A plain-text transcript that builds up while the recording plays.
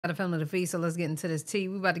The film of the feast, so let's get into this tea.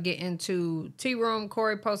 We about to get into tea room.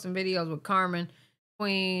 Corey posting videos with Carmen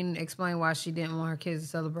Queen explain why she didn't want her kids to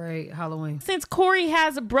celebrate Halloween. Since Corey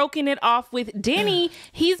has broken it off with Denny,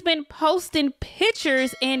 he's been posting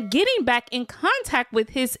pictures and getting back in contact with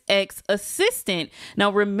his ex-assistant. Now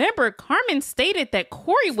remember, Carmen stated that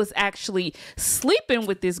Corey was actually sleeping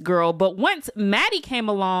with this girl, but once Maddie came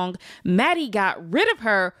along, Maddie got rid of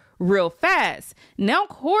her real fast. Now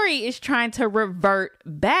Corey is trying to revert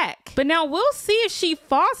back. But now we'll see if she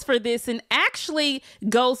falls for this and actually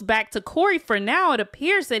goes back to Corey. For now, it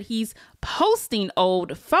appears that he's posting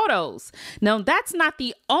old photos. Now that's not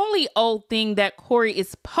the only old thing that Corey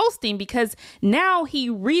is posting, because now he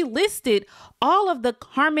relisted all of the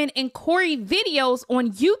Carmen and Corey videos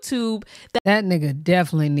on YouTube that nigga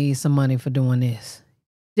definitely needs some money for doing this.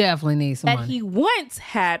 Definitely needs some money. That he once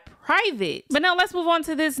had private. But now let's move on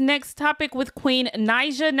to this next topic with Queen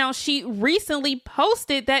Naija. Now she recently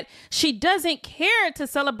posted that she doesn't care to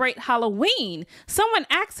celebrate Halloween. Someone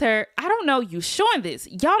asked her, I don't know you showing this.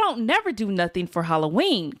 Y'all don't never do nothing for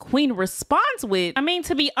Halloween. Queen responds with, I mean,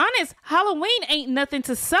 to be honest, Halloween ain't nothing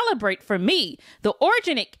to celebrate for me. The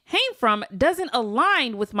origin it came from doesn't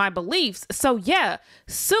align with my beliefs. So yeah,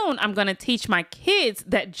 soon I'm gonna teach my kids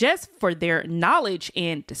that just for their knowledge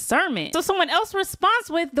and discernment. So someone else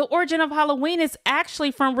responds with, the origin of Halloween is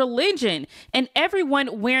actually from religion and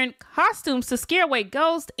everyone wearing costumes to scare away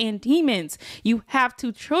ghosts and demons. You have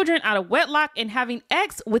 2 children out of wedlock and having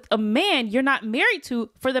sex with a man you're not married to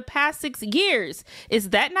for the past 6 years. Is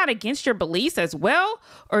that not against your beliefs as well?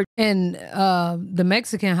 Or and the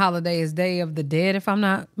Mexican holiday is Day of the Dead, if I'm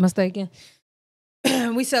not mistaken.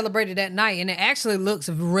 We celebrated that night and it actually looks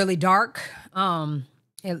really dark.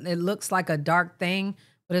 It looks like a dark thing,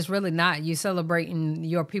 but it's really not. You're celebrating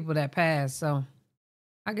your people that passed. So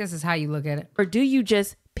I guess it's how you look at it. Or do you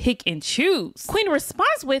just pick and choose? Queen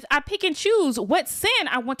responds with, I pick and choose what sin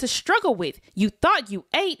I want to struggle with. You thought you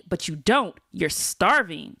ate, but you don't. You're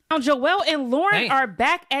starving. Now Joelle and Lauren are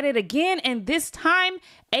back at it again, and this time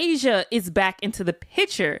Asia is back into the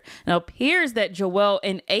picture. Now it appears that Joelle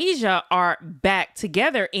and Asia are back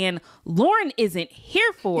together and Lauren isn't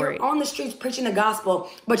here for it. You're on the streets preaching the gospel,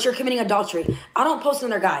 but you're committing adultery. I don't post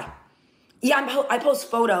another guy. Yeah, I post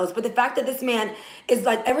photos, but the fact that this man is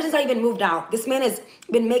like, ever since I even moved out, this man has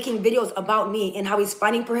been making videos about me and how he's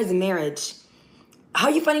fighting for his marriage. How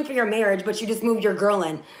are you fighting for your marriage, but you just moved your girl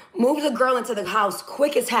in? Move the girl into the house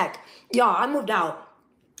quick as heck. Y'all, I moved out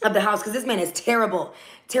of the house because this man is terrible.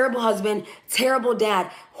 Terrible husband, terrible dad,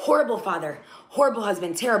 horrible father, horrible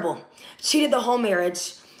husband, terrible. Cheated the whole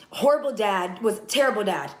marriage, horrible dad, was terrible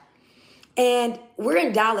dad. And we're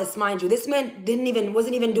in Dallas, mind you. This man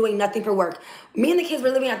wasn't even doing nothing for work. Me and the kids were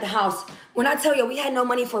living at the house. When I tell you, we had no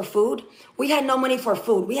money for food. We had no money for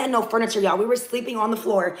food. We had no furniture, y'all. We were sleeping on the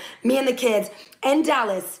floor, me and the kids, in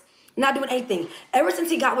Dallas, not doing anything. Ever since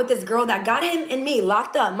he got with this girl that got him and me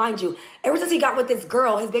locked up, mind you. Ever since he got with this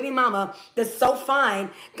girl, his baby mama, that's so fine,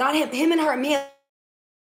 got him and her,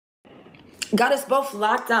 got us both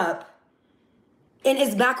locked up, and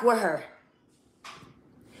is back with her.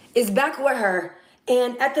 Is back with her,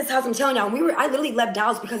 and at this house, I'm telling y'all, I literally left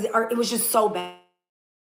Dallas because it was just so bad.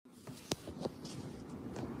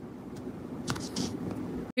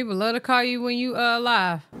 People love to call you when you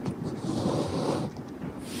live.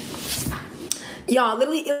 Y'all,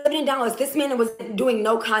 literally living in Dallas, this man was doing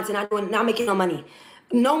no content, not making no money.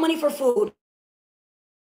 No money for food.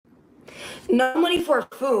 No money for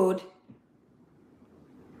food.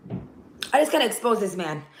 I just gotta expose this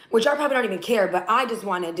man. Which I probably don't even care, but I just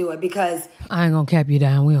want to do it because... I ain't gonna cap you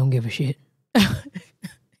down. We don't give a shit. I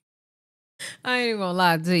ain't even gonna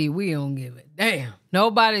lie to you. We don't give it. Damn.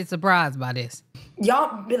 Nobody's surprised by this.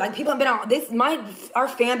 Y'all, like, people have been on this, our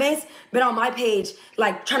fan base been on my page,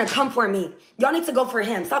 like, trying to come for me. Y'all need to go for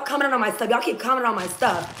him. Stop commenting on my stuff. Y'all keep commenting on my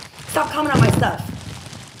stuff. Stop commenting on my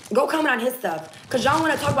stuff. Go comment on his stuff. Because y'all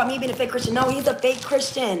want to talk about me being a fake Christian. No, he's a fake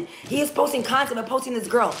Christian. He is posting content but posting this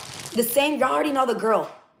girl. The same, y'all already know the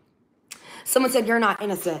girl. Someone said you're not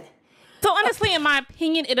innocent. So honestly, in my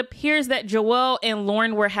opinion, it appears that Joelle and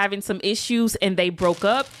Lauren were having some issues and they broke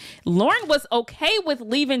up. Lauren was okay with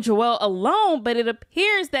leaving Joelle alone, but it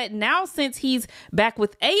appears that now since he's back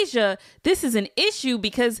with Asia, this is an issue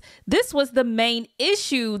because this was the main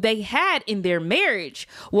issue they had in their marriage.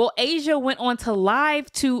 Well, Asia went on to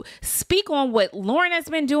live to speak on what Lauren has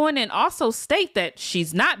been doing and also state that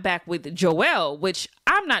she's not back with Joelle, which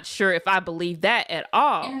I'm not sure if I believe that at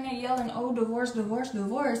all. Internet yelling, oh, divorce, divorce,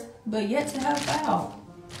 divorce, but yet to have filed.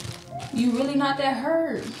 You really not that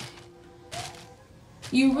hurt.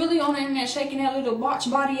 You really on the internet shaking that little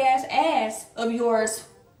botch body ass of yours,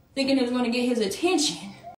 thinking it was going to get his attention.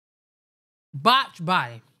 Botch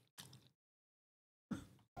body.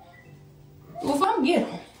 Well, if I'm getting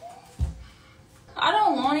them, I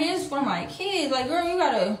don't want it. It's for my kids. Like, girl, you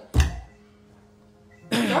gotta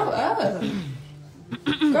grow up.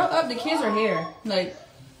 Grow up. The kids are here. Like,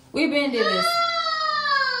 we've been through this.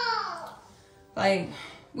 Like,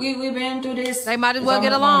 we've been through this. They might as well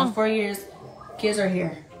get along. 4 years. Kids are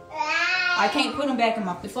here. I can't put them back in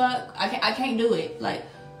my fuck. I can't do it. Like,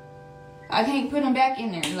 I can't put them back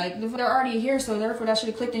in there. Like, they're already here, so therefore that should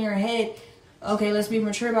have clicked in your head. Okay, let's be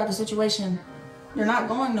mature about the situation. They're not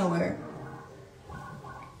going nowhere.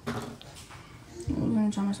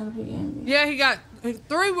 Yeah, he got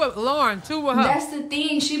 3 with Lauren, 2 with her. That's the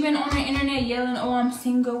thing. She been on the internet yelling, "Oh, I'm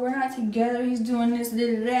single. We're not together. He's doing this,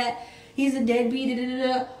 that. He's a deadbeat,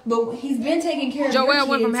 da. But he's been taking care of your kids. Joelle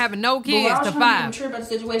went from having no kids to 5. Be mature about the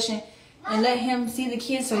situation and let him see the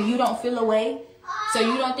kids, so you don't feel away, so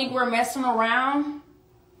you don't think we're messing around.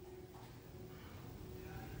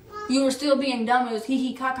 You were still being dumb. It was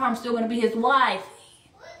he caca. I'm still gonna be his wife.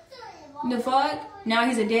 The fuck? Now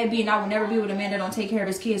he's a deadbeat, and I will never be with a man that don't take care of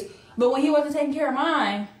his kids. But when he wasn't taking care of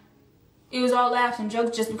mine, it was all laughs and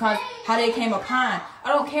jokes just because how they came upon. I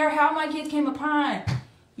don't care how my kids came upon.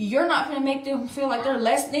 You're not gonna make them feel like they're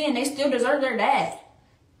less than. They still deserve their dad.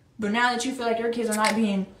 But now that you feel like your kids are not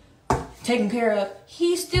being taken care of,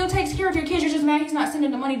 he still takes care of your kids. You're just mad he's not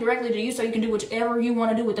sending the money directly to you so you can do whatever you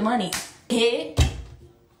want to do with the money. Kid.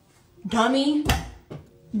 Dummy.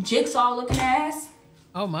 Jigsaw looking ass.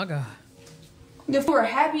 Oh my God. If we were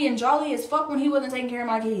happy and jolly as fuck when he wasn't taking care of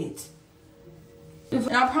my kids.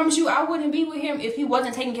 And I promise you, I wouldn't be with him if he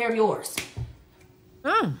wasn't taking care of yours.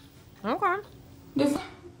 Okay.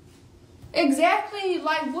 Exactly,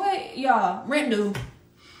 like what? Y'all, rent due.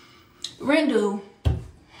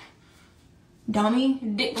 Dummy,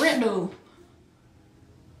 rent due.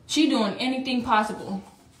 She doing anything possible.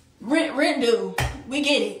 Rent due. We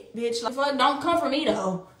get it, bitch. Like, don't come for me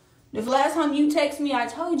though. The last time you text me, I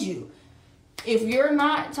told you. If you're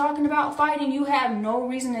not talking about fighting, you have no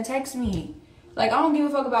reason to text me. Like, I don't give a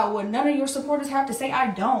fuck about what none of your supporters have to say.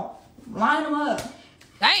 I don't. Line them up.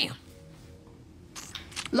 Damn.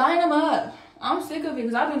 Line them up. I'm sick of it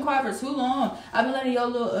because I've been quiet for too long. I've been letting your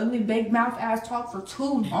little ugly big mouth ass talk for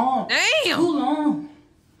too long. Damn. Too long.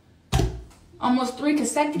 Almost 3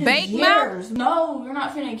 consecutive Bake years. Mouth? No, you're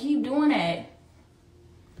not finna keep doing that.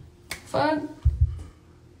 Fuck.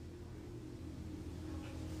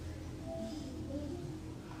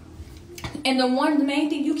 And the main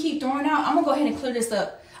thing you keep throwing out, I'm gonna go ahead and clear this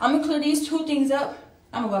up. I'm gonna clear these 2 things up.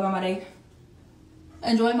 I'm gonna go about my day.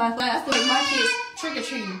 Enjoy my fun. I still take my kids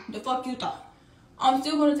trick-or-treating. The fuck you thought? I'm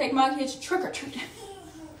still gonna take my kids trick-or-treating.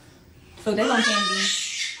 So they gonna candy.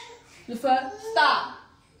 The fuck? Stop.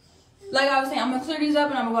 Like I was saying, I'm gonna clear these up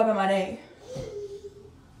and I'm gonna go about my day.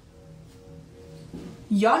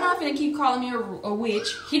 Y'all not finna keep calling me a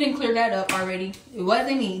witch. He didn't clear that up already. It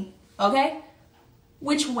wasn't me. Okay?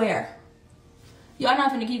 Which where? Y'all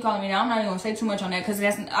not finna keep calling me now. I'm not even gonna say too much on that because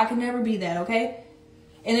I can never be that, okay?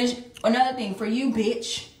 And there's another thing for you,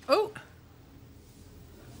 bitch. Oh.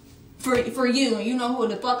 For you, and you know who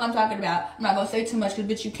the fuck I'm talking about. I'm not gonna say too much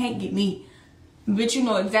because bitch, you can't get me. Bitch, you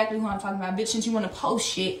know exactly who I'm talking about. Bitch, since you wanna post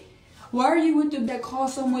shit. Why are you with them that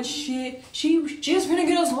cause so much shit? She's finna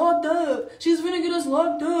get us locked up. She's finna get us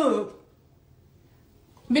locked up.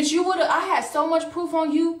 Bitch, I had so much proof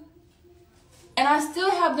on you. And I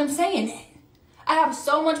still have them saying it. I have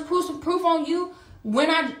so much proof on you. When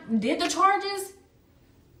I did the charges,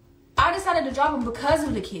 I decided to drop them because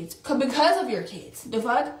of the kids. Because of your kids. The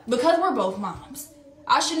fuck? Because we're both moms.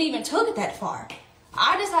 I shouldn't even took it that far.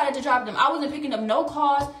 I decided to drop them. I wasn't picking up no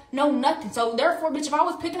calls, no nothing. So therefore, bitch, if I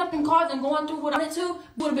was picking up them calls and going through what I wanted to,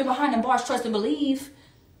 would have been behind them bars, trust and believe.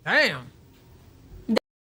 Damn.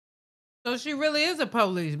 So she really is a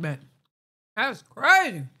policeman. That's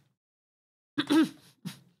crazy.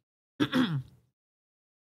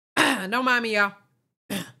 Don't mind me, y'all.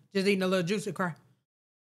 Just eating a little juicy cry.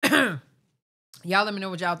 Y'all let me know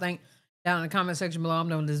what y'all think down in the comment section below. I'm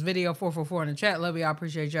doing this video 444 in the chat. Love y'all.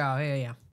 Appreciate y'all. Hell yeah.